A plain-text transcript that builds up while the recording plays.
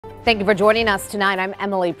Thank you for joining us tonight. I'm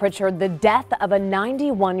Emily Pritchard. The death of a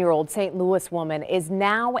 91-year-old St. Louis woman is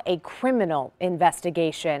now a criminal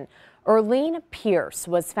investigation. Erline Pierce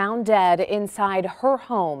was found dead inside her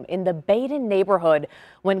home in the Baden neighborhood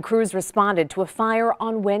when crews responded to a fire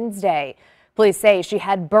on Wednesday. Police say she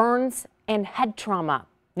had burns and head trauma.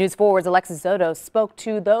 News 4's Alexis Soto spoke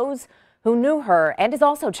to those who knew her and is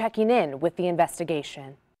also checking in with the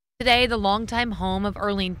investigation. Today, the longtime home of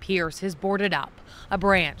Erline Pierce is boarded up. A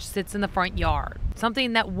branch sits in the front yard,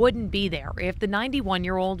 something that wouldn't be there if the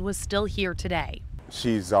 91-year-old was still here today.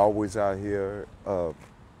 She's always out here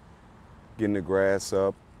getting the grass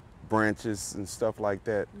up, branches and stuff like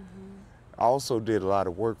that. I also did a lot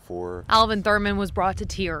of work for her. Alvin Thurman was brought to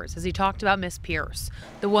tears as he talked about Miss Pierce,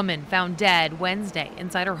 the woman found dead Wednesday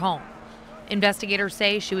inside her home. Investigators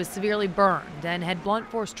say she was severely burned and had blunt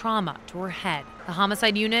force trauma to her head. The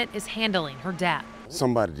homicide unit is handling her death.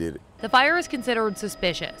 Somebody did it. The fire is considered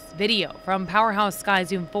suspicious. Video from Powerhouse Sky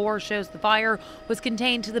Zoom 4 shows the fire was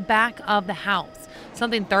contained to the back of the house,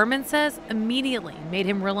 something Thurman says immediately made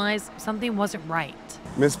him realize something wasn't right.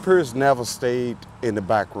 Miss Pierce never stayed in the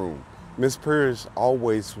back room. Miss Pierce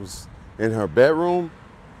always was in her bedroom,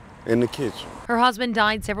 in the kitchen. Her husband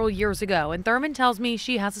died several years ago, and Thurman tells me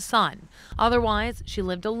she has a son. Otherwise, she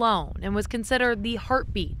lived alone and was considered the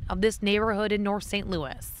heartbeat of this neighborhood in North St.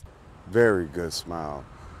 Louis. Very good smile.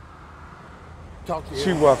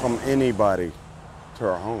 She welcomed anybody to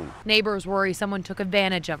her home. Neighbors worry someone took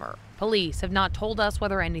advantage of her. Police have not told us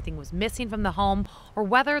whether anything was missing from the home or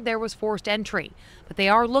whether there was forced entry, but they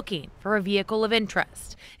are looking for a vehicle of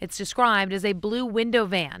interest. It's described as a blue window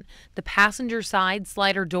van. The passenger side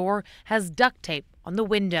slider door has duct tape on the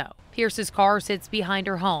window. Pierce's car sits behind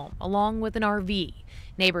her home, along with an RV.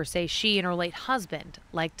 Neighbors say she and her late husband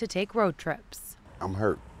like to take road trips. I'm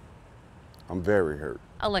hurt. I'm very hurt.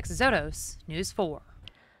 Alexis Soto, News 4.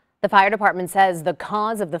 The fire department says the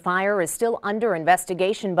cause of the fire is still under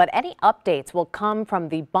investigation, but any updates will come from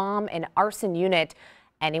the bomb and arson unit.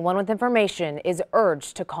 Anyone with information is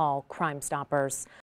urged to call Crime Stoppers.